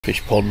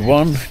Fish pond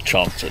 1,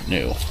 chance at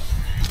nil.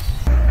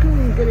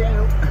 Get it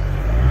out.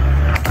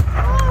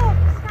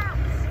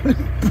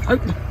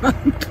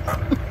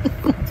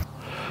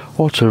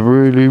 What a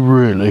really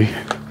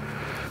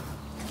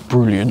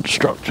brilliant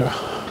structure.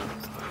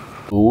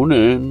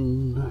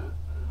 Morning.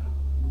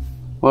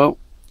 Well,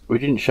 we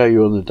didn't show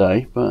you on the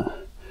day,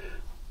 but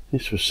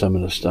this was some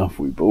of the stuff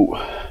we bought.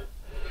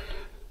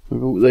 We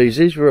bought these.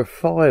 These were a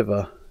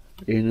 £5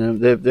 in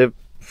they're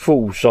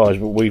full size,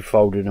 but we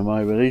folded them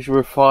over. These were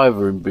a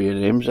 £5 in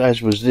B&M's,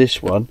 as was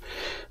this one,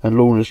 and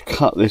Lorna's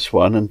cut this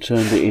one and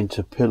turned it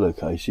into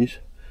pillowcases.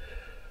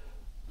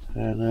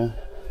 And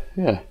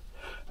yeah,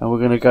 and we're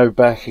going to go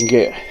back and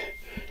get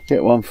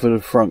one for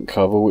the front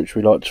cover, which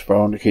we like to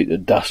throw on to keep the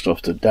dust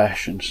off the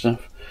dash and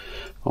stuff.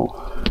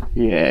 Oh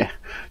yeah,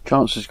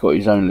 Chance has got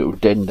his own little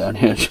den down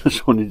here. I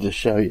just wanted to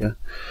show you.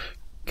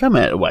 Come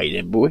out of the way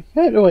then, boy.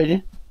 Out of the way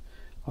then.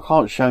 I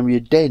can't show him your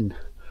den.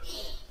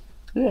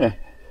 Yeah.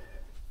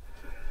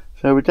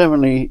 So we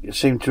definitely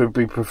seem to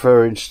be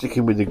preferring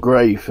sticking with the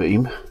grey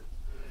theme.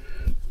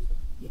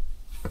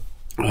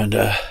 And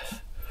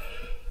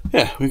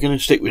yeah, we're going to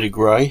stick with the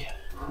grey,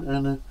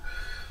 and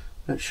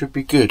that should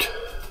be good.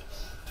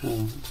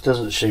 It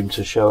doesn't seem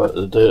to show out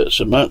the dirt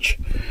so much.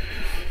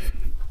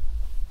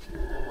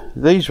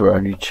 These were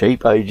only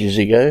cheap ages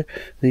ago,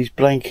 these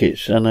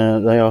blankets, and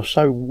they are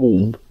so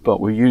warm, but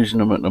we're using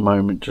them at the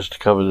moment just to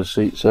cover the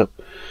seats up.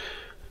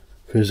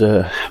 Because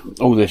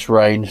all this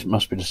rain, it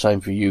must be the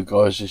same for you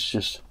guys, it's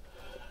just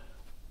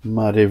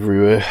mud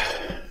everywhere.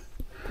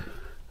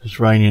 It's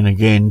raining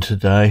again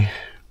today.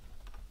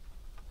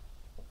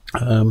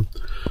 But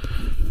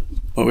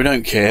we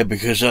don't care,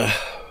 because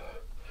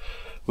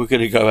we're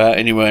going to go out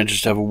anyway and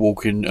just have a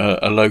walk in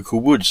a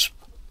local woods.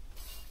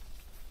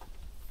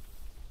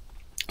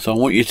 So I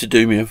want you to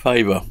do me a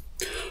favour.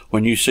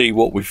 When you see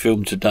what we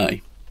filmed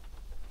today,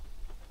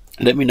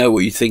 let me know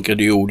what you think of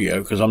the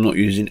audio, because I'm not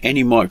using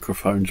any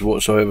microphones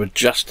whatsoever,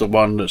 just the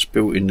one that's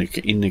built in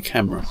the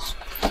camera.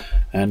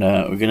 And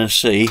we're going to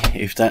see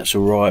if that's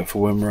alright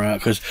for when we're out,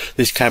 because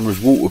this camera's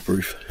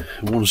waterproof.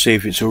 I want to see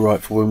if it's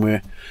alright for when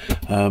we're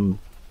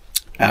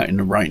out in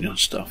the rain and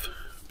stuff,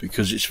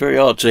 because it's very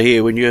hard to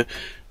hear when you're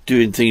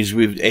doing things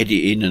with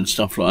editing and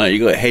stuff like that.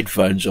 You've got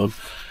headphones on,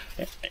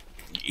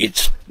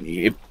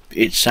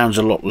 it sounds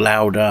a lot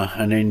louder,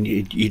 and then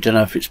you don't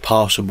know if it's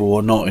passable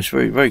or not. It's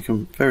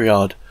very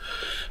hard.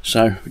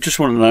 So we just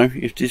want to know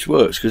if this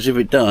works, because if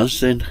it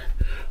does, then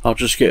I'll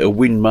just get a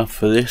wind muff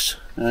for this,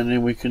 and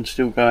then we can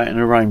still go out in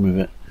the rain with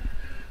it.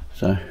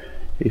 So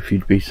if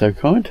you'd be so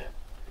kind.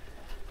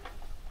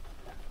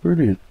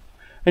 Brilliant.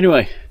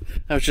 Anyway,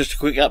 that was just a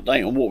quick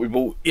update on what we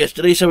bought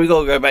yesterday. So we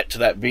got to go back to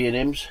that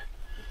B&M's,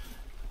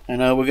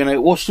 and we're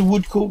gonna, what's the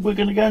wood called we're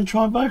gonna go and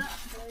try both?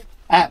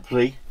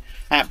 Appley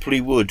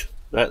wood.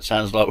 That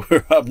sounds like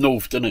we're up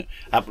north, doesn't it?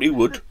 Appley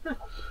wood.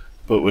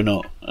 But we're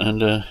not.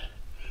 And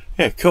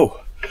yeah, cool.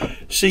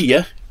 See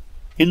ya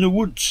in the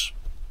woods.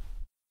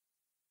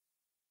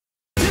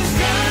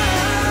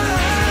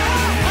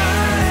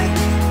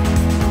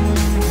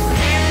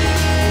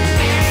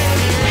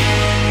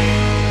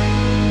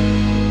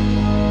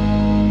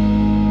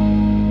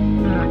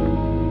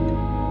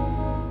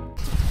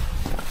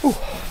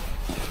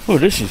 Oh,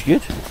 this is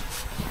good.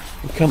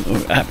 We come to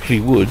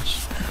Appley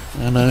Woods,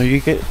 and you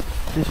get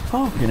this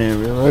parking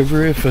area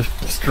over here for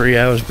 3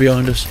 hours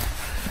behind us,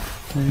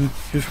 and you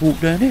just walk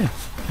down here.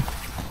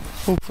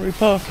 All free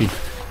parking.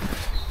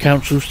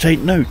 Councils take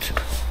note.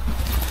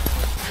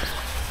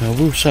 I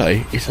will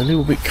say it's a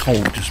little bit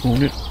cold this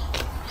morning.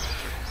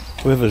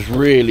 Weather's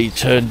really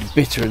turned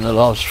bitter in the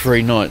last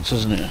 3 nights,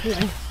 hasn't it?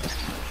 Yeah.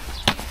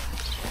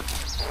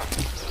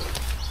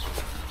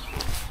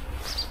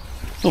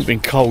 Not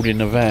been cold in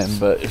the van,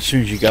 but as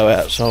soon as you go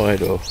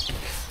outside or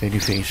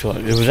anything, it's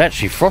like, there was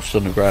actually frost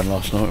on the ground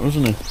last night,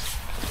 wasn't there?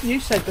 You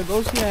said there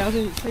was, yeah, I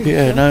didn't see.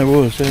 Yeah, no, it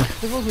was. Yeah.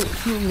 There wasn't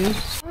this morning.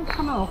 Don't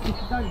come off if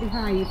you don't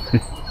behave.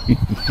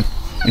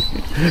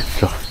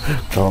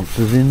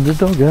 Chances in the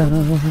doghouse.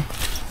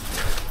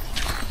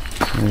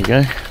 There we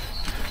go.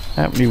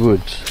 Appley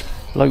Woods,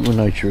 local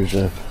nature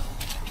reserve.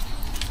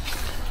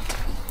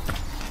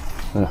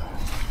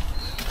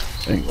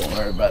 Ain't gonna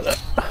worry about that.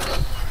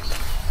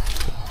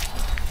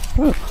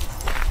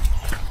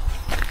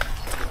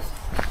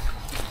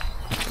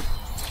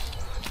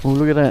 Oh,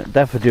 look at that,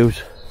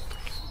 daffodils.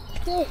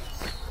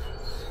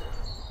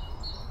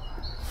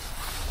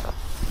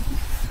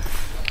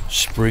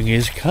 Spring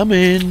is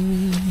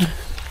coming.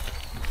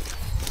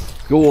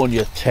 Go on,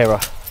 you terror.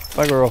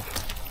 Bugger off.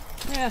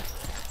 Yeah.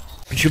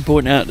 I should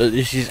point out that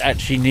this is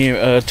actually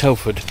near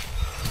Telford,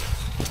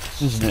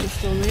 isn't it?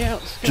 Just on the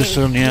outskirts. Just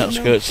on the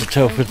outskirts of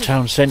Telford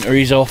town centre.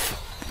 He's off.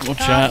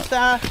 Watch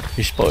out.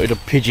 He spotted a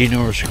pigeon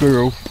or a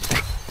squirrel.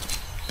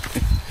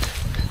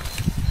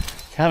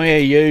 Come here,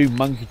 you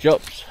monkey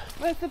chops.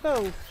 Where's the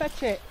ball?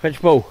 Fetch it. Fetch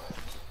the ball.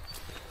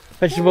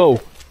 Fetch the ball.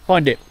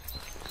 Find it.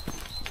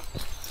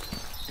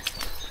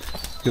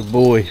 Good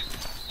boy.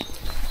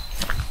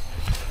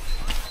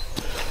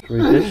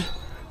 Read this.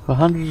 For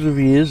hundreds of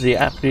years, the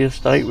Appley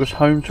estate was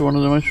home to one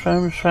of the most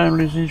famous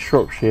families in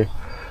Shropshire.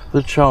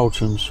 The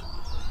Charltons.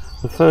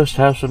 The first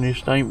house on the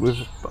estate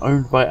was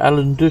owned by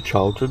Alan de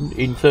Charlton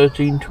in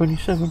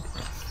 1327.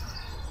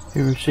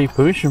 He received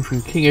permission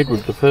from King Edward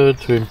III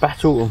to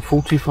embattle and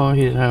fortify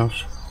his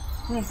house.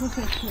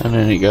 And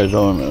then it goes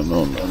on and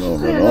on and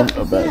on and on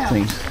about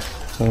things.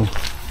 So,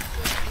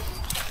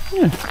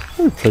 yeah,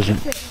 very pleasant.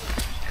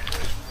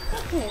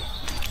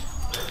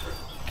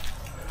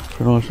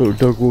 For a nice little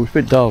dog walk. It's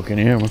a bit dark in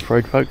here, I'm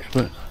afraid, folks,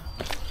 but...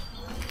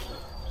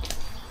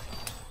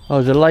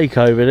 Oh, there's a lake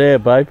over there,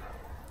 babe.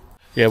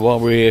 Yeah, while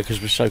we're here,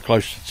 because we're so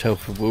close to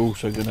Telford, we're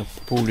also going to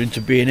pull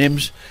into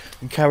B&M's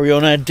and carry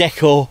on our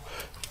decor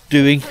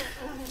doing.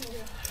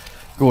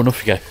 Go on,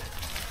 off you go.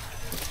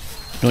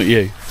 Not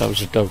you, that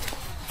was a dog.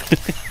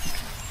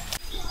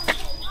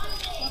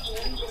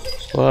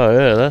 Wow,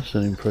 yeah, that's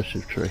an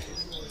impressive tree.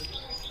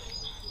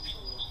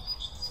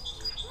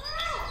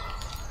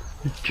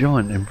 It's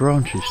giant and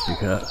branches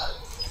stick out.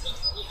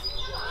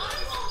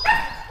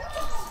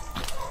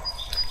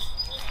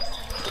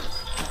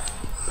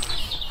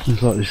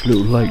 There's like this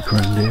little lake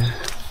around here.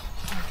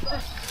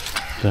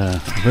 It's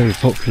a very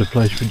popular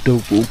place for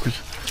dog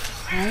walkers.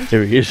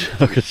 There he is.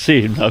 I could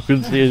see him. I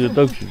couldn't see the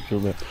dog she was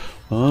talking about.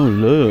 Oh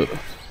look,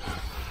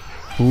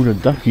 all the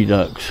ducky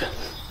ducks.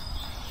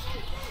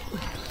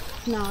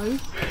 No.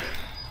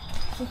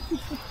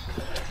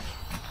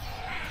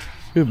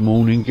 Good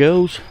morning,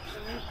 girls.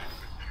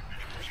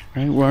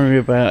 Don't worry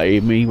about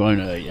him. He won't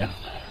hurt you.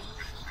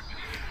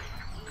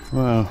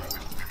 Wow.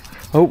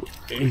 Oh,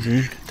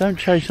 easy. Don't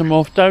chase them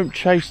off. Don't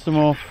chase them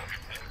off.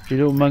 You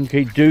little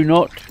monkey. Do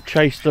not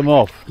chase them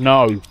off.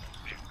 No.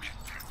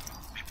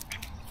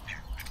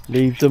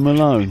 Leave them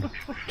alone.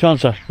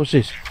 Chancer, what's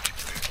this?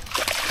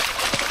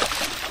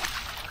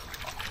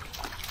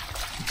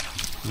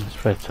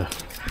 That's better.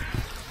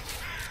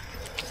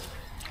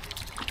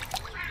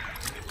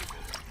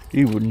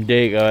 You wouldn't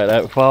dare go out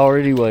that far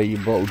anyway, you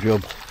bottle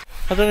job.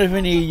 I don't know if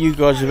any of you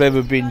guys have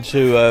ever been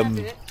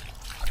to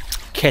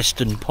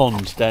Keston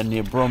Ponds down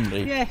near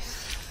Bromley.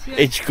 Yes.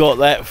 It's got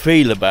that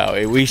feel about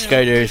it. We used to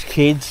go there as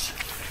kids.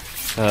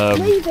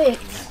 Leave it.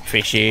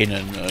 Fishing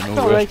and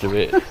all the rest of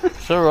it.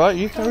 It's alright,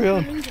 you carry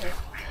on.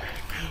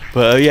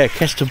 But yeah,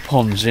 Keston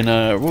Ponds in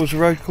what was the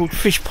road called?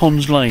 Fish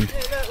Ponds Lane.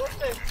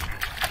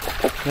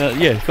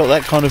 Yeah, it's got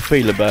that kind of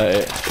feel about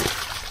it.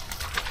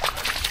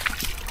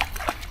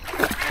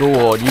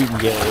 Go on, you can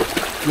get it.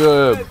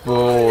 Good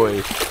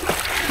boy.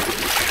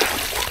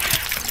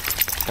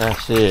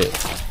 That's it.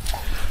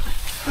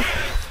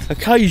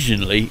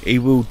 Occasionally he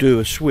will do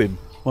a swim,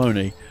 won't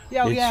he?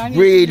 Oh, It's yeah,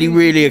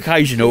 really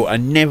occasional,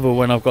 and never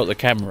when I've got the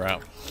camera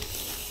out.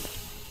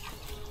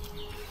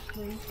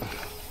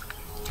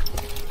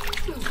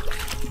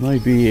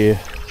 Maybe here.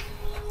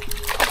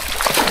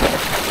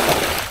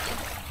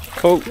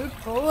 Oh, Good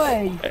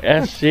boy.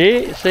 that's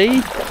it,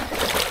 see?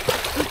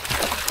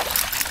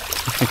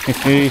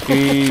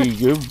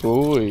 Good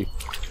boy.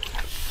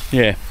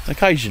 Yeah,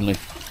 occasionally.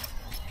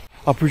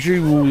 I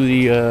presume all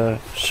the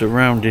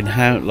surrounding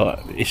house,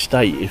 like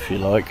estate, if you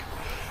like,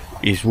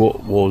 is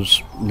what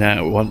was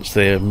now once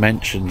they're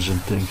mansions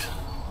and things.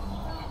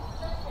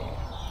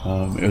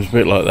 It was a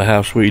bit like the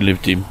house we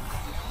lived in.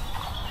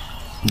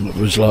 It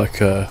was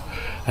like our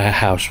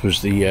house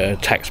was the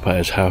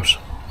taxpayer's house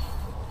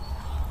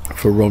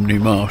for Romney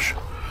Marsh,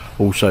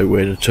 also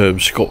where the term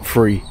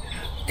scot-free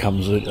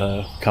comes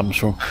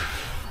from,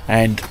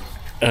 and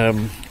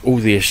all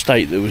the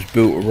estate that was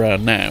built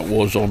around that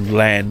was on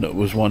land that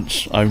was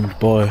once owned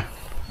by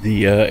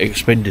the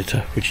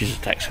expenditor, which is a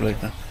tax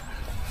collector.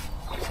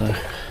 So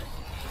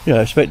yeah,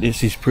 I expect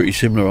this is a pretty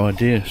similar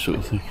idea, sort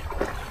of thing.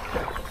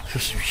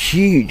 There's some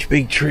huge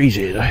big trees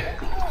here though.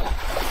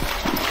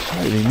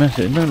 Totally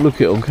massive. Don't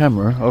look it on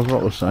camera, I've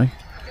got to say.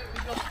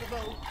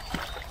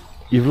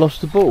 You've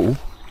lost the ball?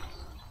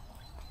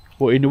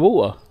 What, in the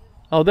water?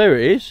 Oh, there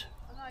it is.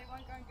 No, you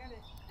won't go and get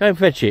it. Go and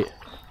fetch it.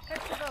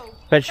 Fetch the ball.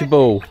 Fetch the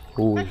ball.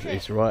 Oh,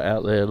 it's right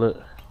out there, look.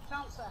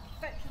 Chancer,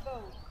 fetch the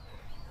ball.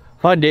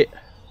 Find it.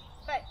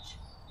 Fetch.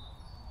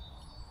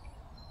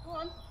 Go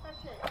on,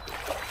 fetch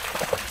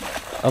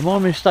it. Am I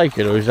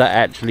mistaken, or is that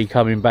actually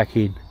coming back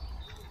in?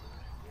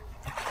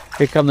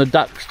 Here come the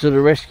ducks to the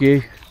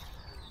rescue.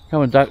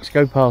 Come on, ducks,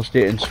 go past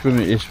it and swim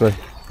it this way.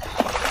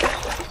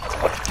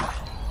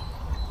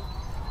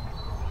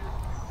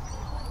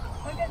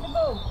 Go get the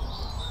ball.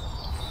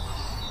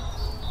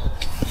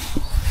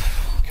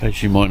 In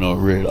case you might not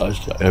have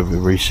realised that over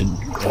recent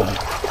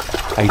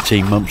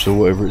 18 months or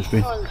whatever it's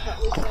been,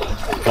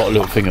 got a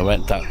little thing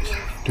about ducks.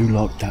 Do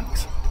like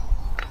ducks.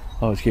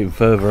 Oh, it's getting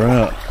further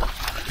out.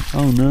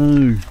 Oh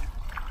no.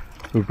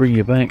 We'll bring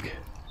you back.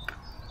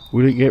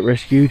 Will it get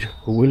rescued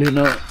or will it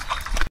not?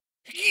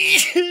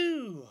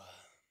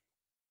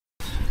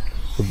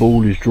 The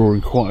ball is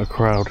drawing quite a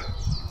crowd,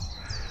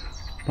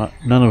 but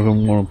none of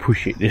them want to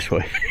push it this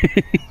way.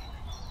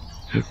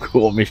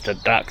 Go on,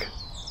 Mr. Duck.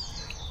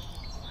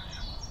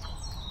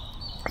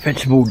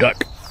 Fetch the ball,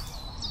 duck.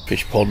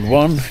 Fish pond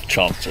 1,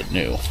 chance at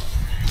 0.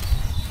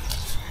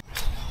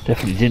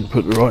 Definitely didn't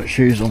put the right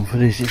shoes on for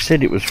this. It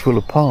said it was full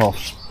of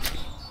paths.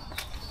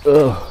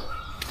 Ugh,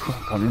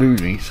 crap on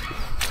loonies.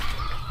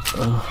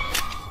 Look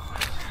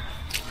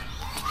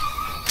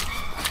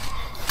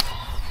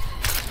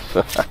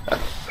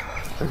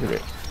at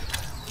it.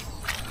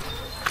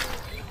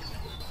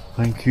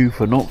 Thank you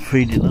for not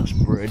feeding us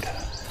bread.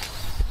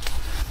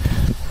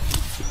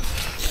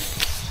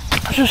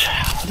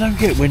 I don't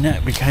get when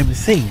that became a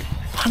thing.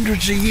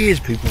 Hundreds of years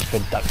people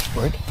fed ducks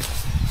bread.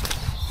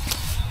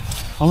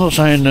 I'm not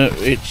saying that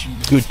it's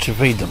good to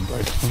feed them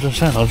bread. I'm just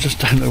saying I just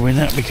don't know when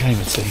that became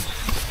a thing.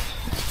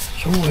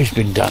 It's always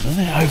been done,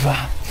 hasn't it?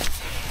 Over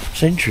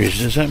centuries.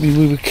 Does that mean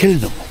we were killing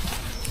them?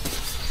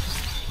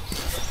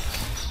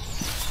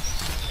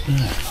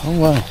 Yeah. Oh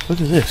wow,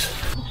 look at this.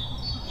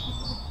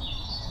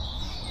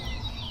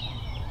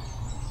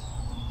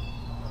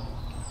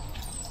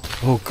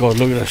 Oh God,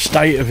 look at the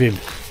state of him.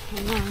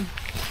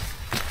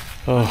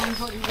 Oh,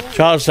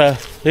 Charles,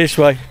 this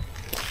way.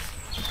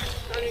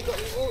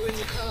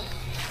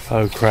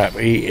 Oh crap,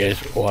 he is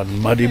one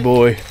muddy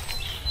boy.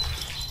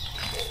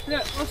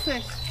 Look, what's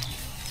this?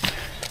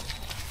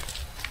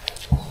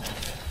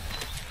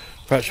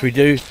 Perhaps we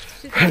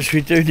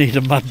do need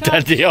a mud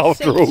daddy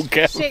after all,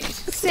 Kev.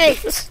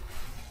 Six.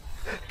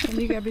 Can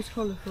you get his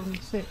collar for me?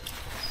 6.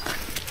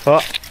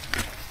 What?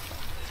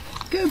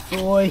 Good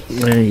boy.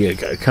 There you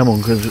go, come on,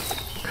 because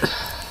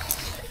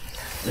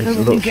there's lots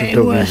of doggies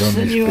on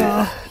this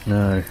bit.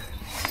 No.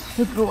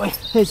 Good boy.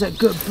 He's a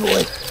good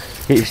boy.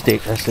 Hit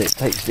stick, that's it,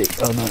 take stick.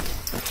 Oh no.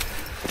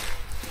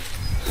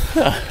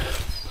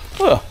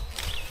 Well,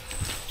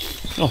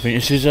 I think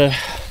this is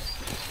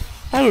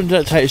how long did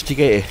that take us to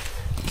get here?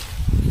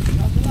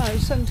 I don't know,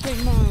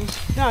 17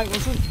 miles. No, it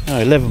wasn't. No,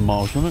 11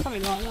 miles, wasn't it?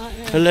 Something like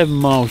that, yeah. 11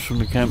 miles from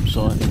the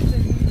campsite.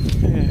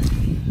 Yeah.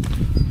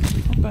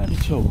 Not bad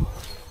at all.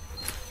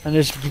 And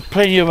there's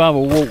plenty of other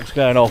walks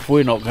going off.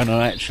 We're not going to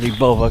actually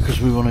bother because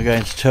we want to go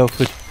into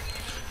Telford.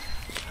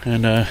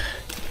 And there's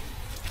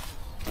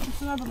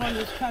another one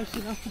that's close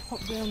enough to pop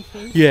down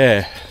to.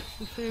 yeah,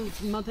 The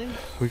field's muddy.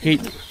 we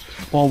keep,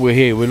 while we're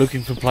here, we're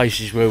looking for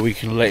places where we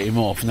can let him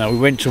off. Now we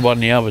went to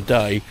one the other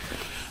day,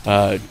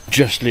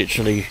 just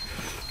literally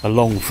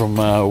along from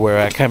where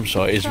our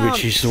campsite is,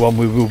 which is the one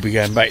we will be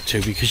going back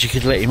to, because you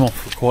could let him off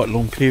for quite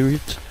long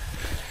periods.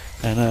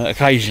 And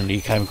occasionally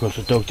you came across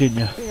a dog, didn't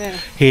you? Yeah.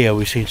 Here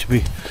we seem to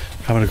be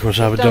coming across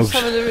other dogs.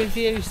 Some of the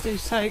reviews do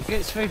say it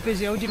gets very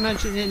busy. I would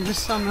imagine in the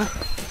summer,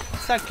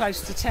 so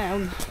close to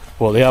town.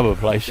 Well, the other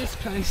place. This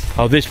place.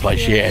 Oh, this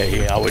place,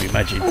 yeah, I would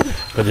imagine.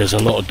 But there's a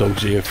lot of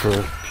dogs here for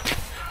a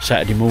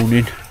Saturday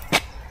morning.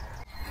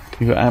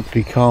 You've got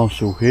Appley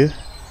Castle here.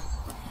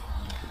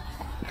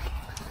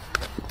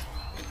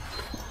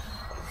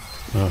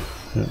 Oh,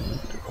 it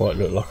doesn't quite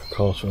look like a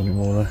castle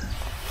anymore though.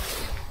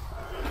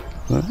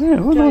 But yeah,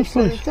 what a nice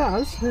place. It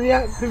does. The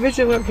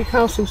original Appley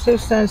Castle still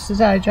stands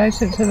today,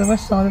 adjacent to the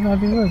west side of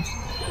Abbey Woods.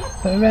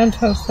 But around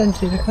 12th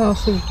century, the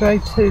castle's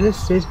Grade 2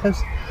 listed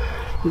has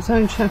its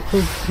own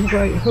chapel and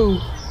great hall.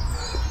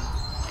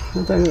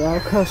 I don't know our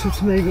castle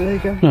to me, but there you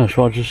go. No, that's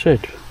what I just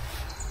said.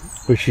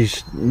 Which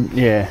is,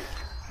 yeah,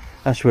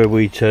 that's where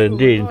we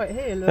turned in. Right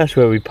here, look. That's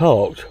where we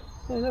parked.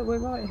 Yeah, look, we're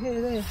right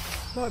here, there.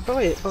 Right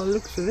by it, by the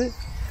looks of it.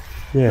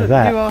 Yeah, Look,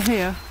 that. You are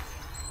here.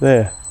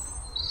 There.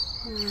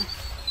 Yeah.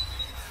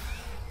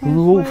 Want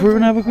to walk through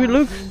and have a quick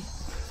look?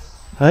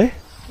 Hey?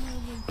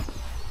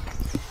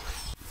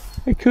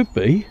 It could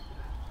be.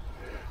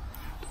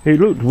 It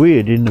looked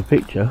weird in the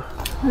picture.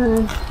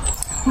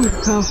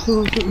 Castle,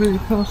 wasn't really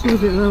castle, I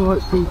didn't know why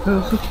it's called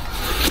castle.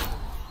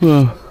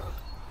 Well,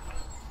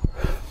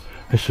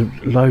 there's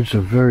loads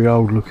of very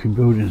old looking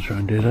buildings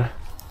around here though.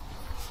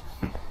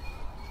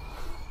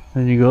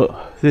 And you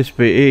got this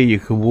bit here you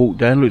can walk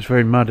down, looks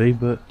very muddy,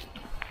 but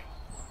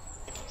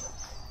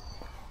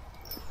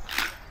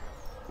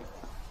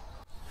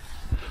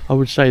I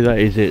would say that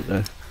is it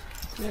though.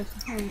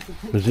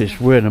 Because it's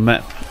where the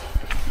map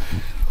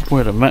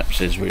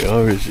says we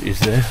are is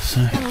there,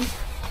 so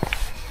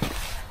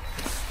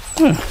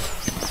well,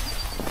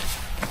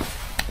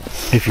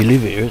 if you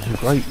live here it's a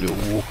great little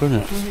walk,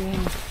 isn't it? Oh,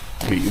 yeah.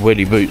 Put your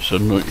welly boots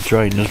on, not your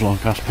trainers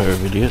like us pair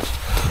of idiots.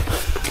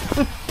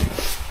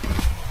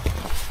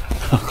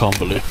 I can't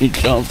believe it,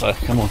 chance I,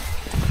 come on.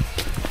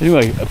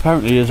 Anyway,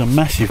 apparently there's a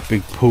massive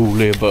big pool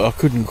here, but I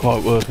couldn't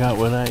quite work out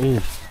where that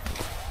is.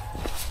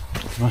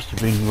 It must have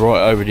been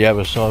right over the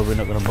other side, we're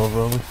not going to bother,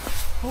 are we? I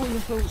wouldn't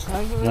have thought so,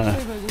 but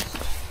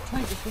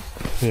No.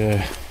 just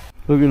Yeah.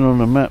 Looking on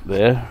the map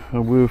there,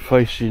 and we were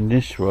facing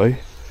this way.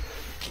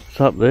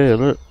 It's up there,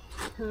 look.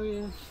 Oh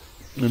yeah.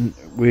 And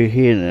we're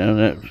here now, and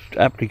that's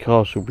Appley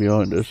Castle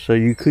behind us, so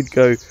you could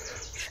go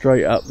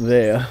straight up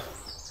there,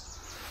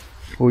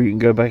 or you can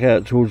go back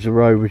out towards the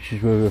road, which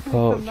is where we're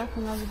parked. Come back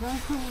another day,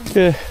 can't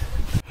Yeah.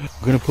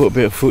 I'm going to put a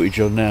bit of footage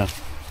on now,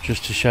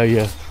 just to show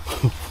you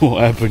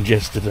what happened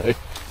yesterday.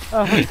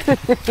 Oh.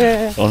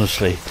 Yeah.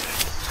 Honestly.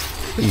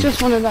 It's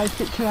just one of those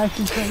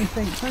situations where you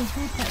think,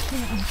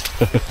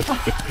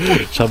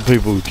 Some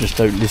people just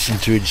don't listen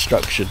to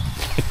instruction.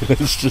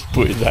 Let's just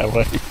put it that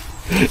way.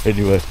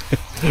 Anyway,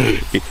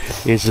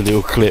 here's a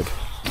little clip.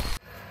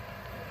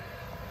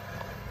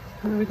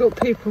 We've got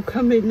people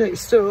coming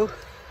next door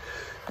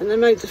and they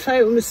made the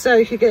fatal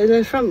mistake of getting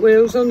their front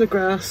wheels on the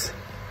grass,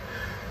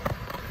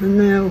 and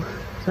now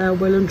they're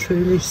well and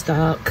truly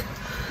stuck.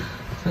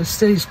 So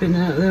Steve's been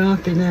out there,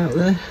 I've been out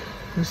there.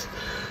 There's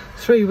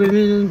 3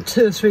 women and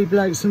 2 or 3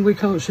 blokes, and we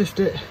can't shift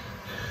it.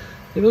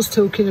 He was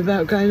talking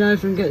about going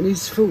over and getting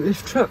his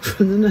forklift truck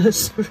from the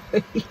nursery.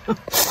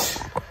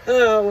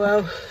 Oh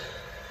well,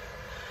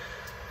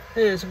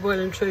 here's well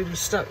and truly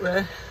stuck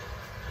there.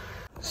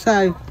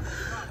 So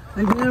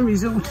they've now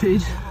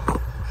resorted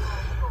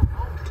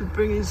to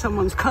bringing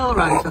someone's car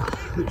over,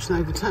 which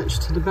they've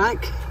attached to the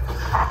back,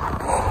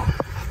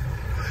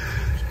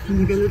 and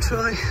they're going to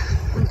try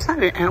and tow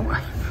it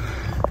out.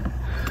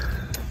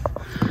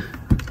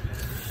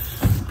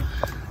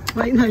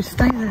 Wait, no,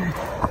 stay there.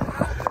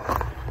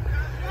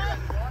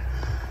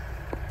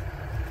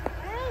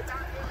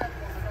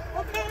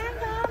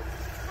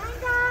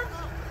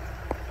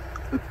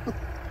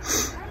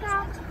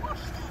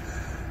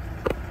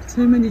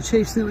 Too many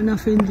chiefs, not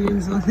enough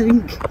Indians, I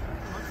think.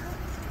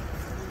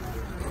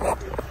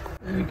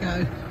 There we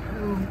go.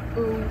 Oh,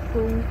 oh,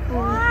 oh,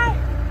 oh.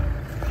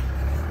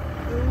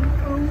 Oh,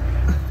 oh.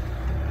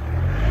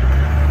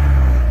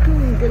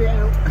 Get it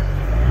out.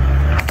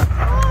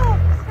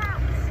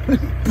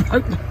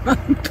 Broke the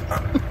road.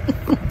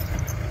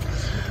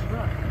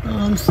 Oh,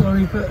 I'm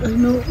sorry, but they're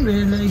not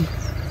really.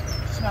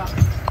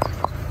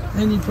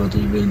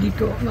 Anybody really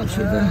got much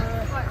of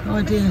an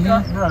idea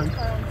here.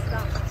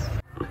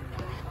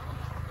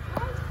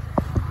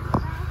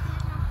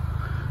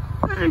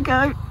 There we go.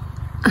 Okay.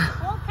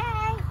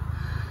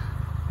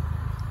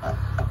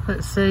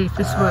 Let's see if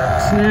this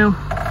works now.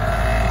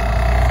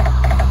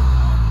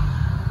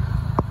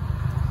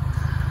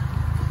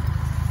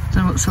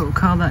 Don't know what sort of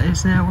car that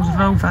is now. It was a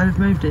Volvo, they've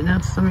moved it now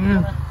to something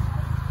else.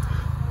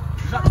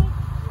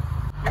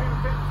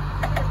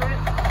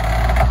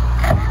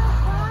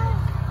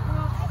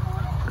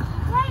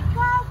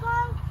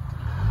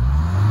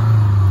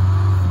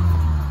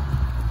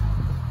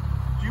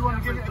 Do you want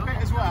to give it a bit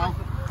as well?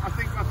 I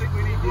think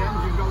we need the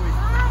engine going.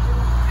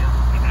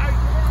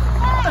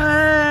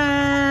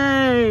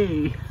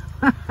 Hey!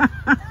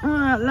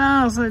 At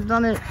last they've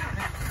done it.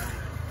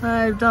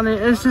 They've done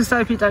it. Let's just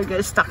hope you don't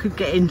get stuck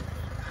again.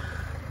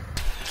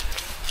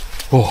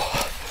 Oh,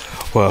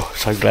 well,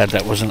 so glad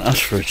that wasn't us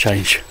for a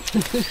change.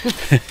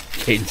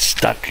 Getting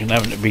stuck and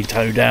having to be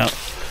towed out.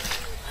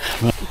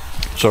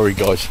 Sorry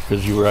guys,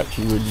 because you were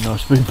actually really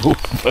nice people.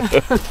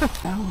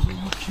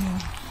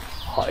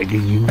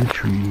 Hiding in the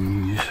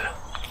trees.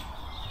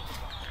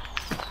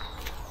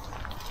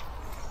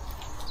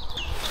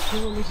 Do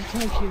you want me to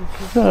take you?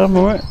 No, I'm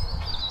alright.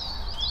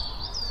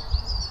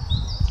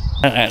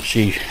 That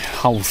actually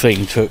whole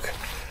thing took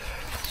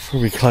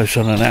probably close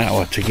on an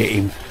hour to get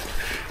him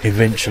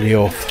eventually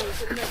off.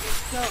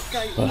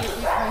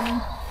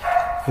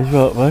 Is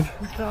what, babe?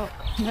 The dark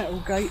metal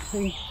gate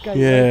thing.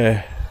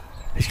 Yeah.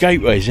 There's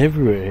gateways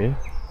everywhere here.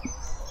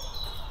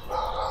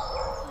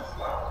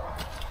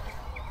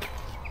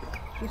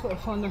 We've got to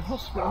find the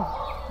hospital.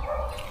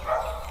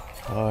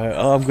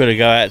 I'm going to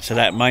go out to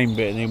that main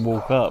bit and then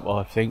walk up,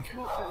 I think.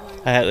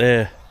 Out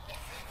there.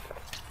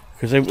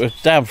 Because it was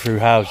down through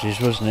houses,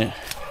 wasn't it?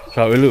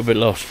 So we're a little bit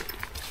lost.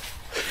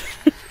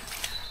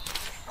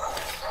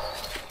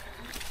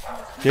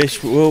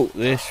 This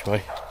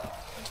way.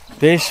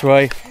 This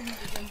way.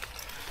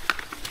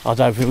 I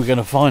don't think we're going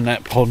to find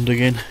that pond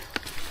again.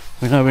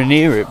 We're nowhere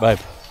near it, babe.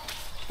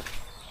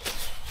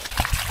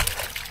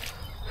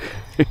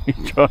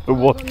 Trying to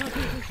wash.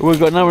 We've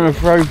got nothing to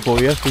throw for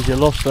you because you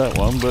lost that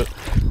one, but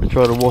we're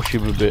trying to wash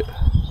him a bit.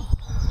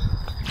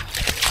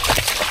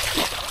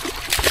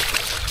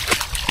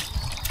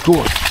 Go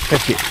on,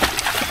 fetch it.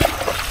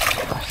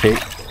 That's it.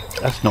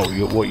 That's not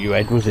what you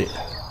had, was it?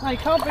 No, you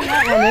can't bring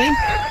that one in.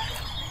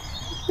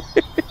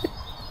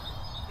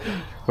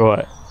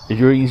 Right, is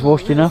your ears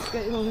washed enough?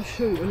 Get him on a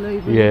shoot and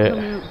leave him.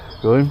 Yeah,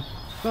 go on.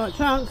 Right,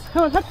 Chance,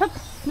 come on, hop.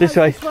 This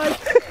way.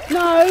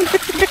 No, you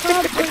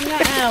can't bring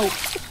that out.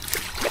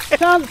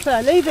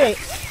 Chancer, leave it.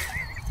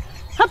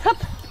 Hop.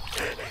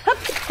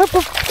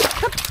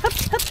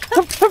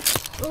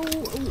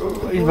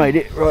 Oh, he's made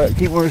it. Right,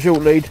 keep on a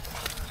short lead.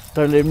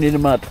 Don't leave him in the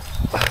mud.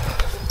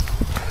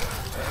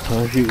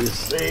 As you can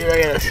see, look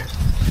at this.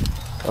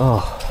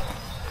 Oh.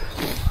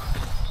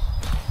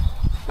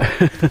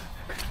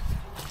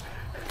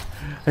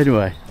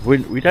 Anyway,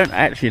 we don't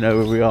actually know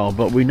where we are,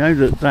 but we know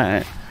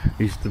that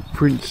is the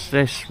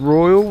Princess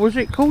Royal, was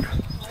it called?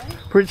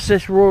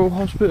 Princess Royal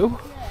Hospital.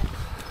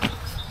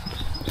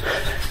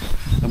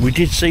 And we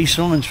did see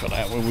signs for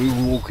that when we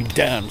were walking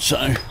down,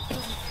 so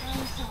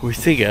we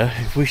figure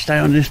if we stay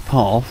on this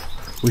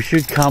path, we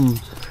should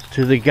come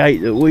to the gate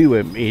that we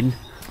went in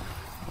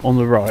on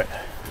the right,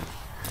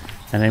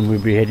 and then we'll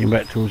be heading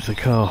back towards the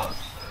car.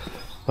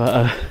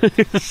 But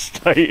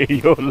stay in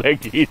your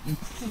leggings.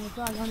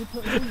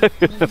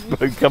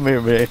 Come here,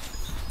 man.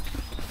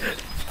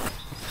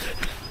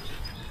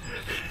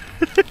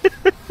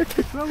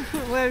 Wrong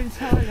footwear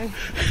entirely.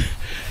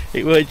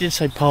 Well, it did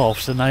say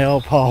paths, and they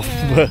are paths,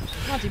 yeah, but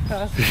bloody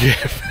paths.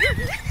 yeah.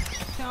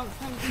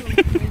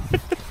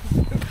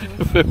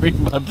 very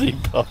muddy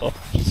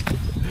paths.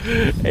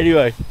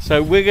 Anyway,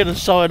 so we're going to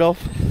sign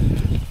off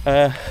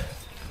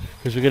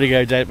because we're going to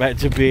go down back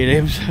to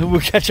B&M's and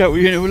we'll catch up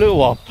with you in a little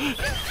while.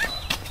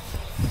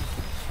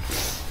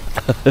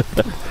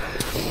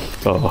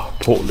 Oh,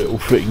 poor little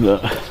thing,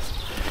 that.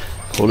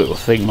 Poor little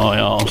thing, my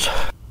arse.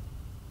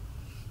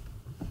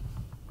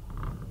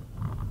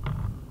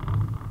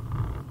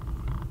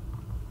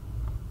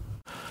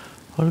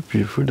 What a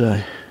beautiful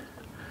day.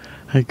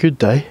 A good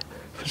day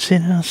for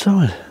sitting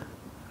outside.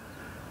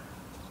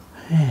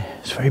 Yeah,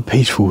 it's very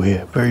peaceful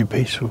here, very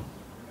peaceful.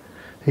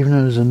 Even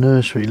though there's a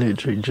nursery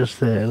literally just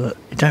there, look,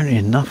 you don't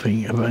hear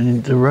nothing. I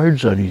mean, the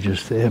road's only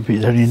just there, but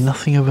you don't hear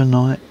nothing of a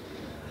night.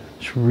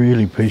 It's a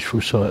really peaceful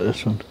site,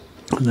 this one.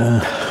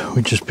 And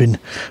we've just been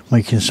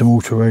making some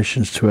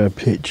alterations to our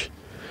pitch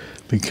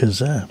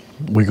because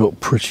we got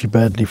pretty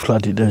badly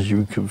flooded, as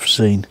you could have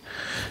seen.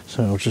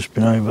 So I've just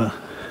been over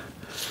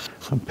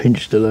and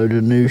pinched a load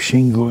of new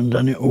shingle and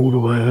done it all the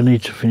way. I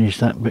need to finish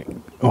that bit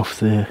off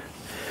there.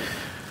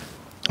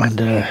 And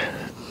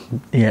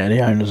yeah,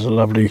 the owners are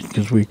lovely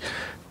because we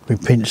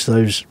pinched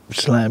those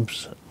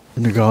slabs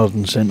in the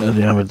garden centre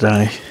the other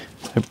day.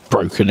 They're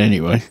broken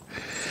anyway,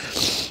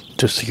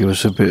 just to give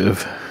us a bit of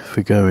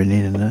for going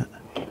in and that.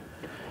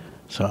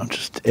 So I'm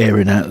just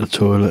airing out the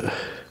toilet.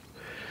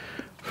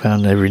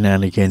 Found every now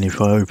and again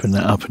if I open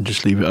that up and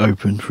just leave it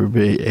open for a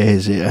bit, it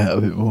airs it out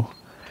a bit more.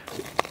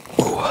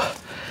 Oh.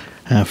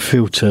 Our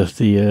filter,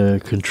 the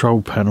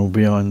control panel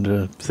behind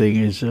the thing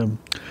is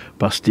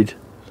busted.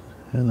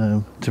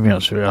 And to be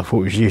honest with you, I thought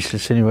it was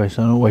useless anyway,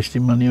 so I'm not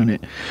wasting money on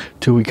it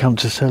till we come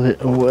to sell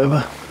it or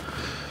whatever.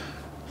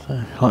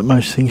 So, like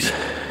most things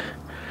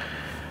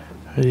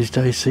these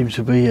days seem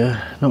to be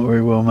not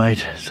very well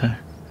made. So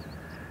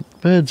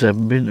birds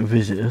haven't been to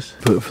visit us,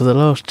 but for the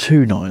last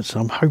 2 nights,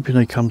 I'm hoping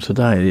they come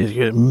today.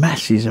 There's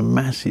masses and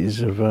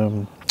masses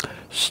of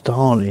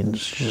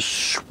starlings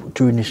just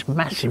doing this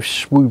massive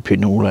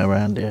swooping all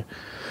around here.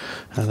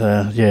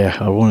 And yeah,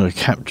 I want to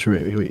capture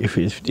it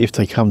if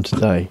they come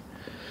today.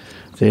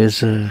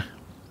 There's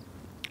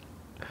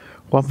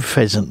one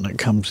pheasant that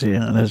comes in,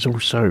 and there's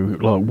also,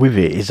 like, with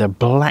it is a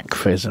black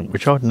pheasant,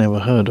 which I'd never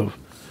heard of,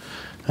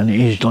 and it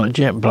is like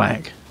jet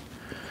black.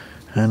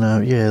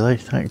 And yeah,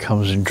 that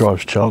comes and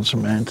drives Chance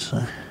mad.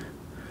 So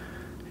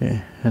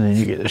yeah, and then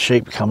you get the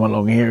sheep come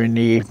along here in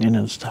the evening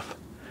and stuff.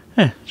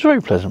 Yeah, it's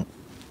very pleasant.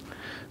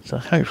 So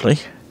hopefully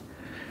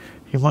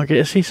you might get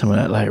to see some of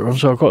that later on.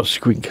 So I've got to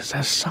squint because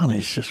that sun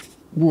is just,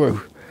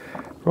 whoa,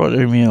 right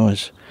through my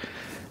eyes.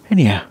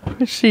 Anyhow,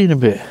 let's see in a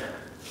bit.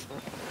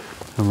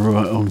 I'm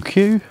right on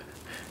cue.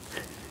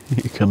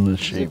 Here come the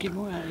sheep.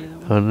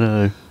 I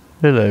know.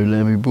 Hello,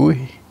 lammy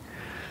boy.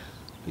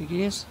 Big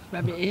ears,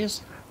 rabbit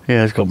ears.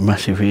 Yeah, he's got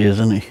massive ears,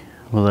 hasn't he?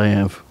 Well, they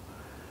have.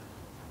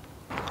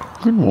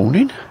 Good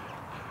morning.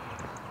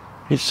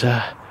 It's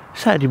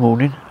Saturday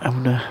morning,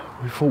 and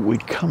we thought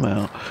we'd come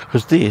out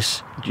because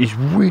this is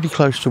really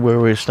close to where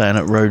we're staying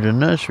at Roden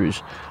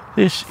Nurseries.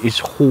 This is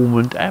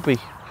Haughmond Abbey.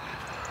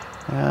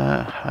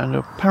 And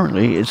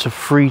apparently it's a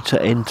free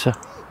to enter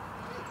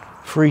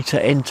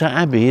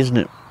Abbey, isn't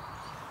it?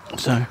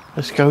 So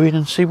let's go in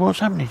and see what's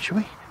happening, shall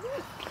we?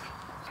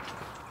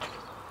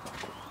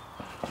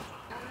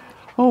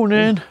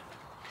 Morning.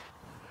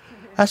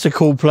 That's a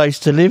cool place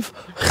to live.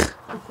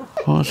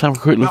 Well, let's have a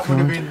quick look That would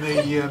around. have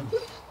been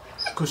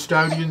the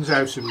custodian's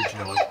house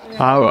originally.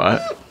 All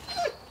right.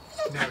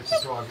 Now it's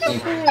a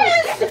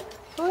private.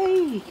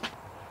 Oi.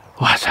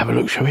 Well, let's have a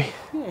look, shall we?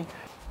 Yeah.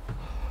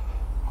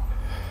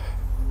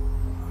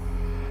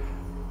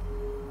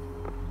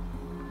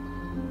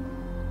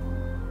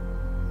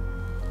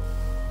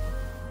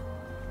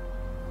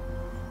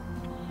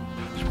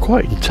 It's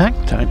quite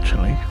intact,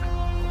 actually.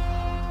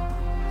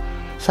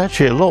 It's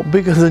actually a lot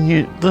bigger than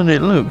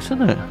it looks,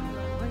 isn't it?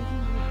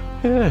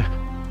 Yeah.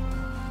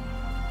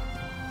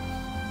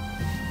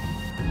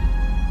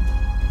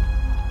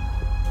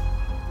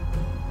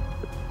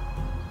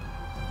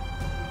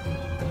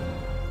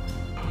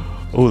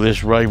 All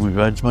this rain we've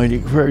had's made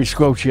it very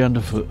squelchy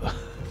underfoot.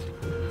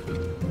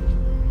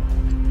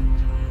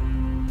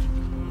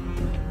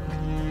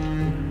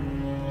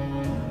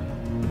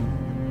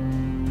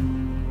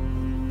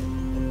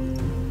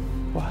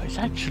 Wow, it's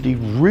actually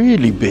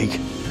really big,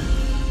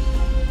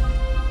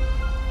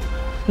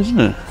 isn't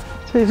it?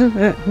 It is,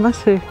 isn't it?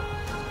 Massive.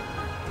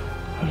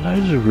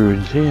 Loads of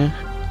ruins here.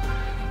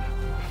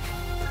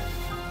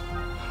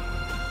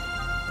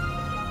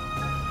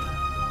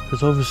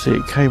 Because obviously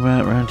it came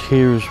out around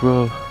here as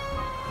well.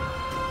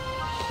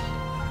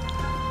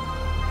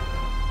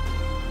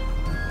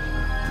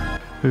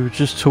 We were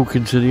just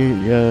talking to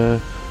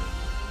the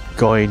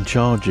guy in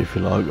charge, if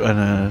you like, and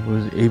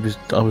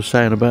I was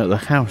saying about the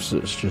house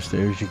that's just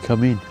there as you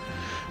come in,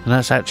 and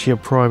that's actually a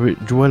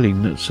private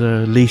dwelling that's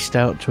leased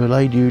out to a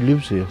lady who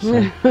lives here. So.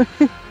 Yeah.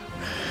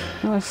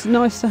 Well, it's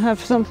nice to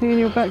have something in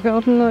your back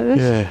garden like this.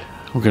 Yeah,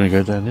 I'm going to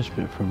go down this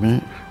bit for a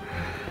minute.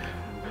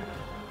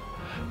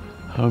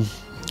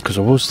 Because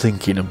I was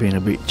thinking of being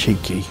a bit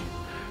cheeky,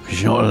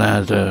 because you're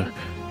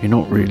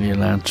not really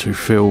allowed to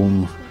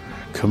film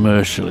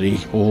commercially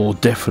or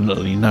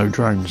definitely no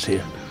drones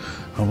here.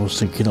 I was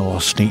thinking, oh, I'll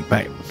sneak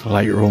back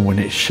later on when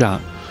it's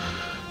shut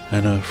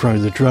and throw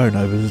the drone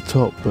over the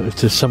top, but if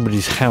there's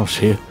somebody's house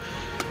here,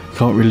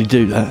 can't really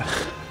do that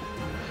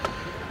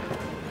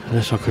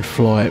unless I could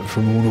fly it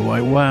from all the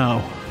way.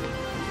 Wow,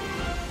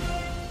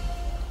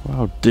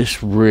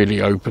 this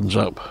really opens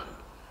up.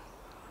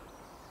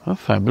 Oh,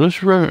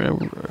 fabulous.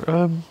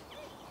 I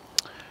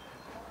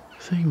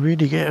think you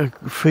really get a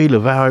feel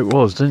of how it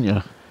was, didn't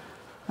you?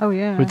 Oh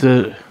yeah. With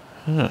the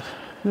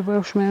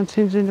Welsh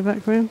mountains in the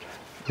background.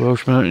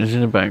 Welsh mountains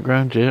in the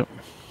background, yep.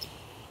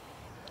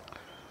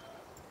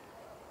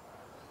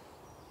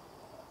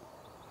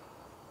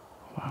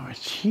 Wow,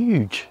 it's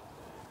huge.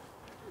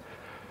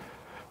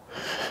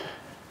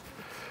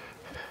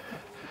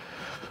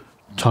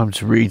 Time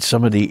to read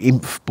some of the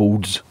inf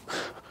boards.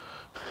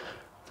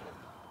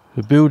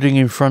 The building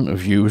in front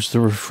of you was the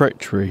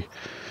refectory.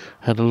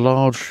 Had a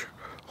large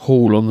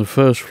hall on the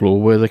first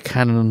floor where the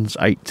canons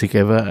ate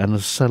together and a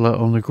cellar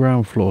on the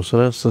ground floor. So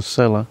that's the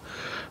cellar.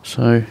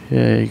 So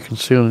yeah, you can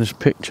see on this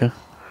picture.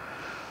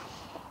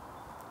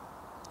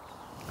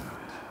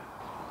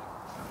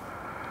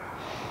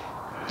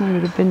 They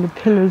would have been the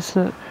pillars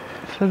that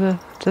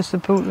to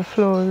support the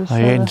floor of the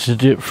cellar. I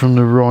entered it from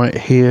the right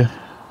here.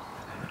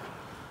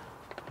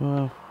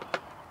 Well,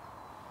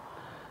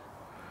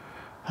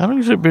 how long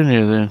has it been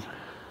here then?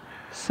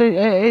 So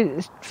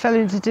it fell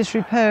into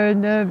disrepair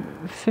in the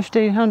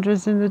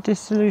 1500s in the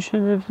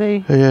dissolution of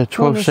the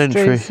 12th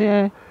century.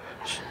 Yeah.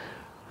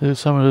 There's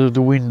some of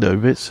the window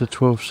bits of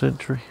 12th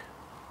century.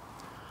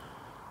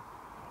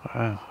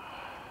 Wow.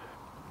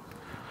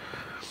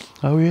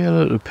 Oh yeah,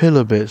 look, the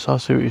pillar bits, I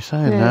see what you're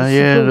saying now.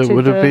 Yeah, that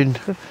would have been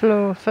the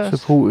floor first.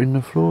 Supporting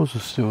the floors are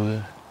still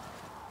there.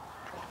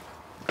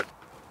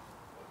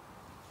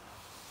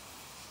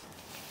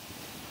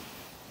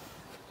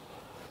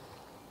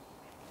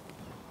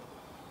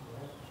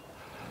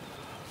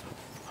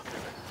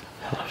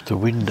 I love the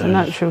windows. There's a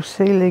natural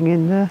ceiling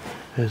in there.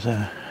 There's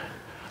a...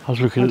 I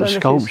was looking at the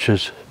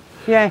sculptures.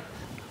 Yeah.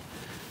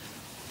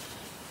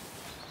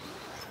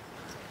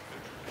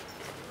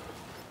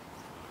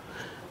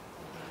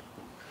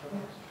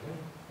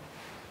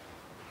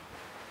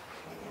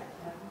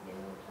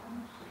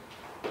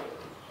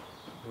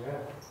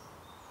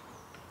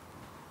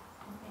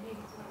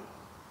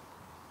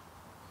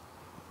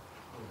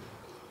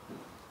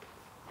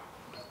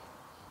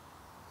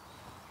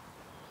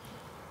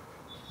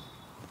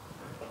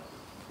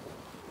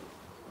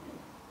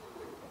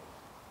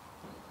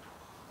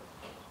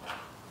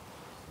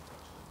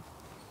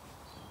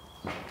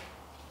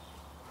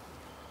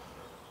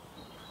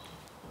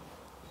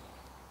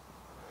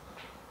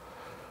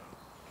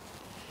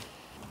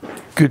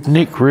 Good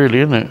nick, really,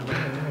 isn't it?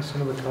 Yeah,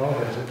 some of the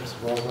carvings are just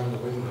right around the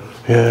window.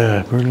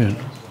 Yeah, brilliant.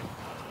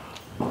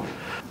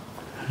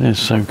 It's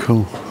so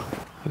cool.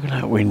 Look at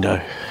that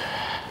window.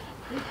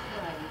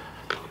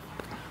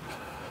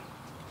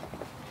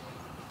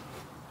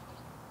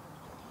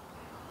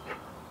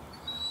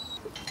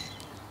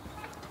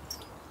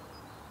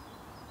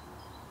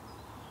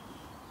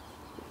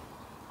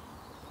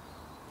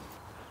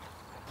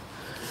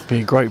 Be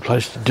a great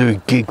place to do a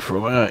gig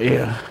from out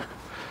here.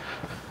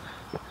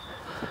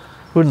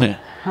 Wouldn't it?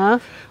 Huh?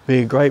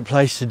 Be a great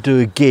place to do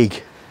a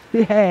gig.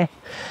 Yeah.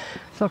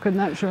 It's like a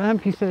natural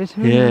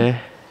amphitheatre. Yeah.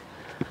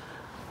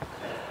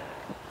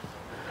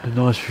 A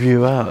nice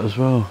view out as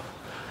well.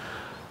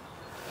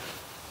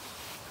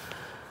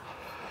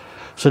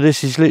 So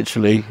this is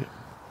literally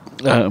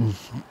 2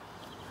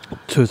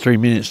 or 3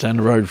 minutes down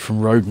the road from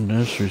Roden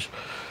Nurseries.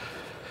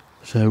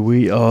 So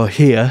we are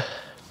here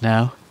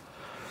now.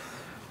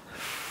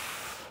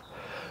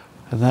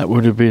 And that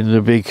would have been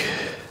the big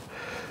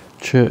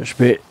church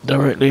bit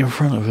directly in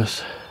front of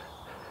us,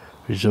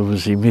 which is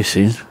obviously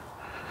missing,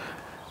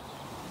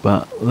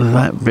 but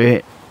that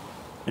bit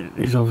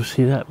is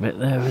obviously that bit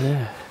there over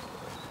there.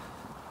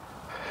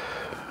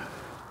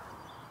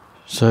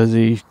 So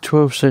the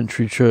 12th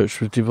century church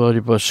was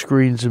divided by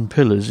screens and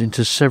pillars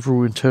into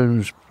several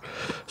internal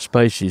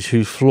spaces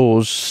whose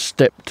floors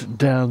stepped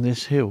down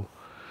this hill.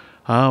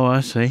 Oh,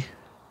 I see.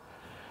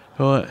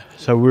 Right,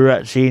 so we're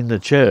actually in the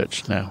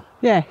church now.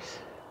 Yes.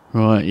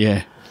 Right,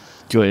 yeah,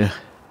 got you.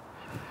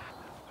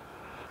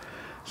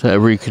 Is that a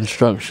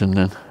reconstruction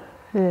then?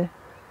 Yeah.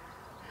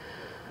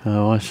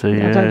 Oh, I see.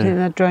 Yeah. I don't think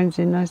they had drones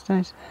in those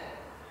days.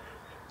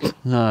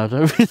 No, I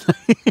don't think.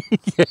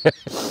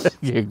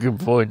 Yeah, good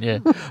point. Yeah,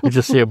 you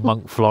just see a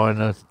monk flying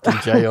a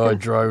DJI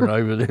drone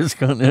over this,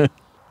 can't you?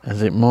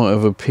 As it might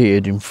have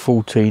appeared in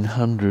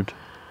 1400.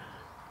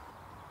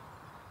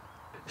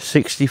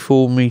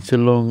 64-metre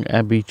long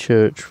Abbey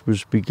church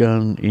was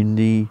begun in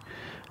the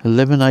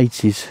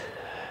 1180s.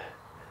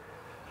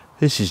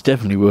 This is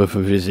definitely worth a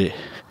visit.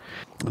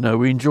 No,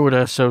 we enjoyed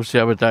ourselves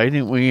the other day,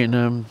 didn't we,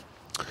 in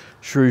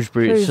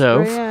Shrewsbury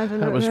itself. Yeah,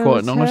 that was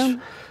quite nice.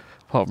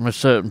 Apart from a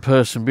certain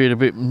person being a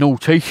bit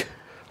naughty,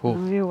 or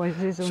he always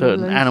is on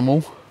certain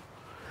animal.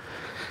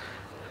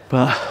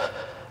 But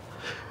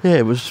yeah,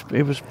 it was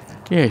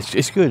yeah,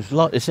 it's good. I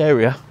like this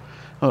area.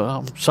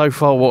 So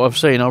far what I've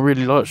seen, I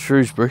really like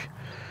Shrewsbury.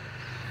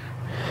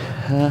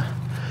 Let's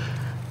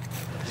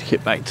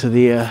get back to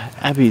the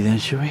Abbey then,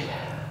 shall we?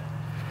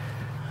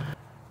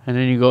 And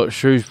then you've got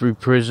Shrewsbury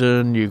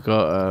Prison, you've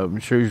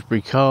got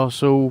Shrewsbury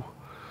Castle.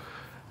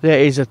 There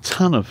is a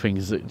ton of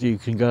things that you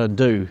can go and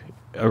do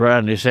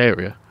around this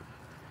area.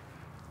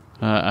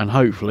 And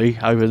hopefully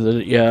over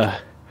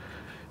the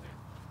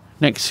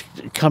next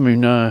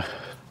coming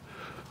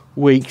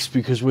weeks,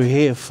 because we're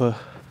here for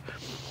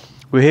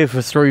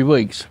 3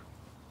 weeks,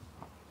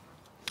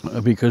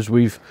 because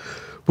we've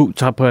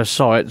booked up our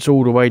sites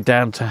all the way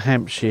down to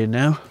Hampshire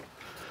now,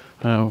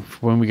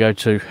 when we go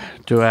to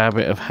do our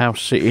bit of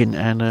house sitting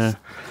and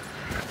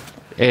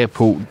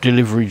airport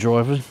delivery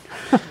driving.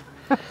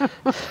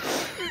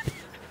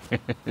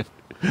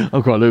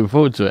 I'm quite looking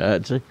forward to it,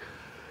 actually.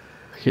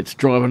 I get to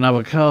drive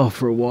another car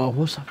for a while.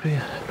 What's up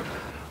here?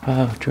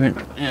 Oh,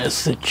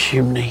 it's the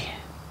chimney.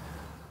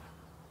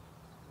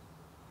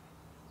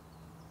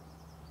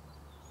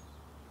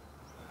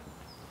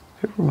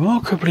 They're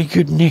remarkably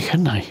good nick,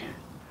 aren't they?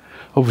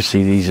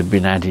 Obviously these have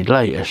been added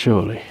later,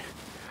 surely.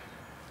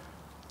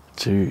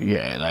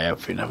 Yeah, they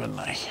have been, haven't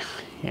they?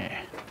 Yeah.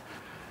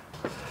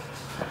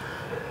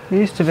 We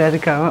used to be able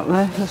to go up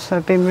there, because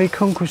they've been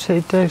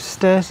reconcreted, those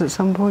stairs at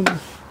some point.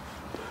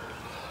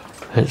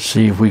 Let's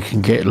see if we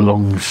can get a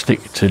long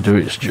stick to do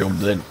its job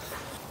then.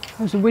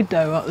 There's a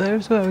window up there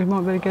as well, we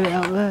might be able to get it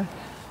out there.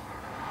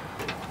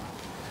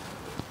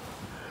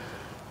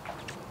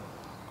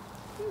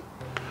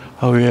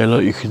 Oh yeah,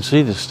 look, you can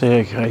see the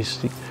staircase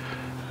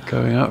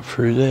going up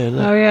through there.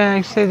 Look. Oh yeah,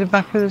 you can see the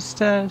back of the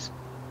stairs.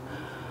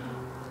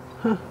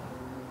 Huh.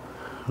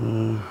 I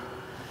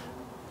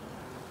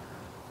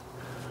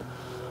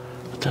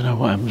don't know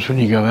what happens when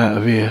you go out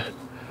of here.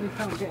 You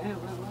can't get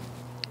out that way.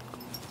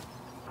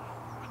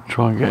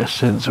 Try and get a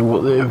sense of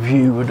what their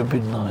view would have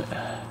been like.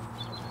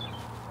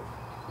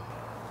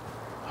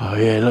 Oh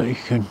yeah, look, you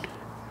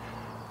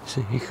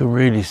can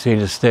really see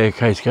the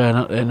staircase going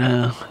up there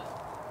now.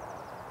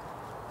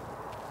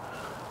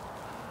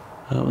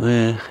 Up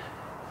there.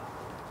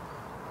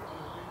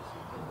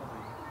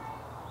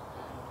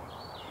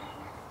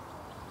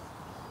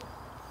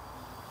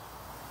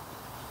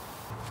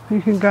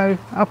 You can go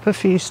up a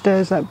few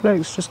stairs, that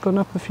bloke's just gone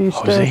up a few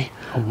stairs. Is he?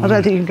 Oh, I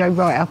don't think you can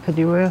go right up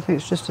anywhere, I think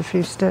it's just a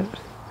few steps.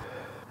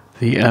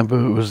 The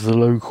abbot was the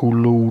local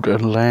lord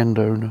and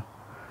landowner.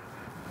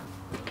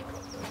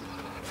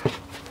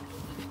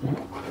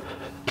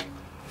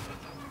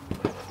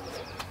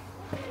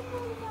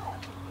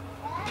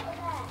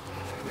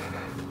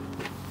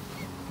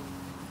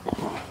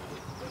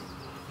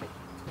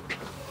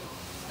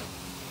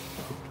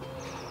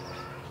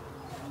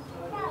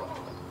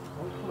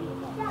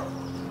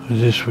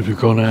 This would have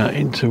gone out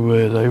into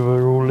where they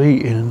were all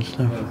eating and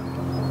stuff.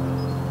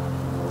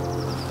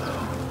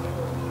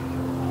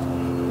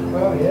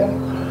 Well, yeah.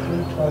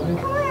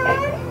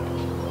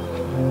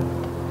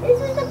 This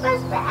is the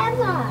best bit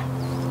ever.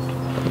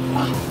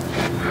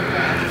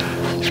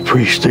 It's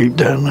pretty steep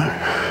down there.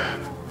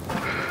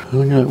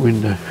 Look at that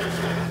window.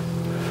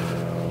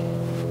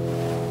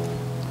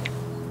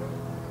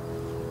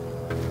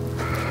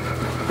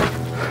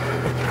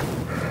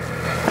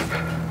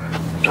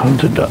 Time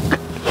to duck.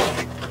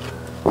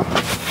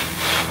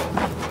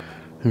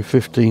 In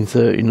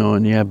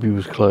 1539 the abbey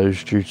was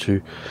closed due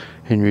to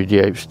Henry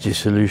VIII's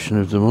dissolution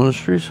of the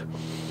monasteries,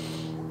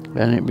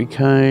 and it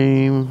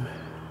became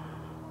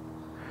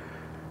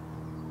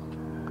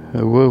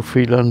a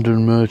wealthy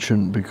London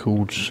merchant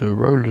called Sir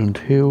Rowland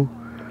Hill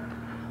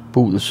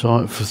bought the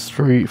site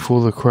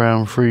for the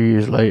crown 3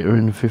 years later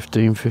in the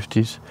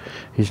 1550s.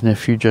 His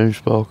nephew James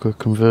Barker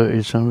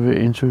converted some of it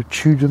into a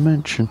Tudor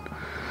mansion,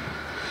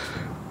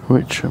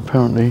 which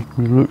apparently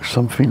looks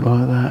something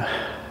like that.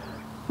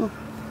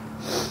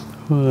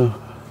 Well,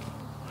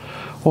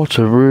 what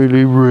a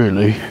really,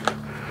 really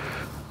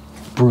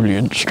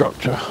brilliant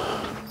structure.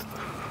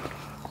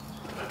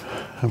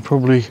 And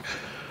probably,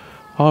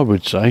 I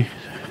would say,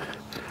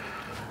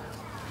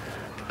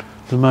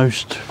 the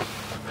most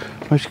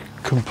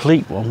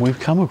complete one we've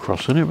come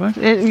across, isn't it, mate?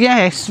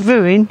 Yes,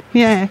 ruin,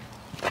 yeah.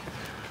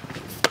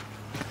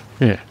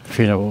 Yeah, if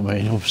you know what I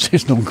mean. Obviously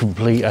it's not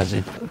complete as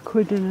in. A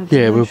quid in a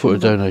Yeah, we'll put a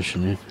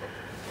donation. donation in,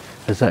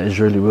 as that is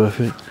really worth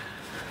it.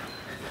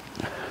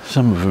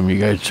 Some of them you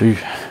go to, you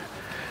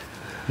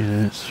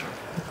know, it's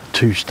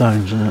 2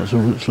 stones and that's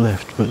all that's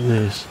left, but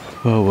there's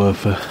well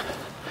worth a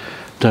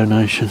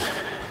donation.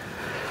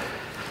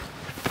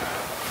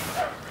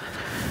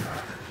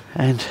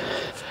 And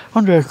I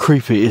wonder how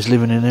creepy it is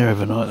living in there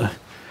overnight though.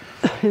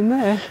 In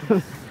there?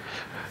 Do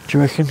you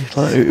reckon?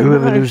 Like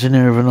whoever lives in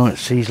there overnight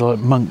sees like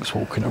monks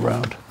walking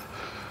around.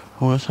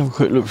 Well, let's have a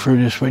quick look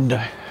through this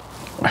window.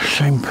 A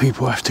shame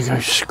people have to go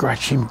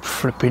scratching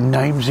flipping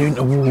names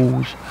into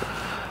walls.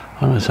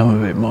 I know some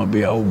of it might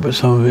be old, but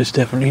some of it's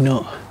definitely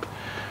not.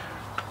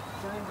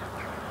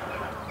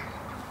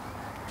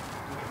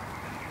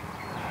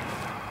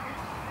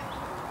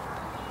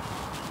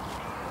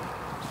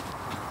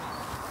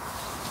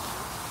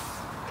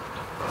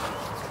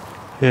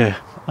 Yeah,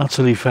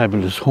 utterly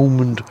fabulous.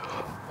 Haughmond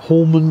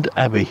Haughmond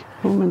Abbey.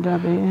 Haughmond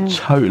Abbey, yeah.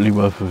 Totally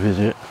worth a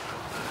visit.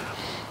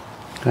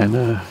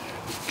 And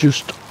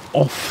just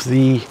off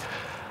the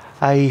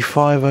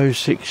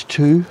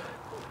A5062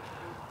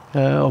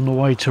 on the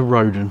way to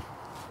Roden.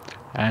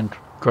 And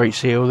great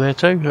seal there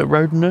too at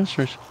Roden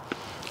Nurseries.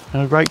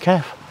 And a great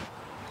calf.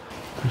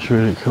 That's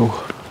really cool.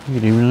 You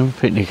can even have a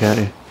picnic out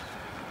here.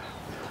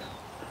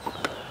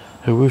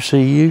 So we'll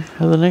see you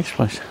at the next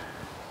place.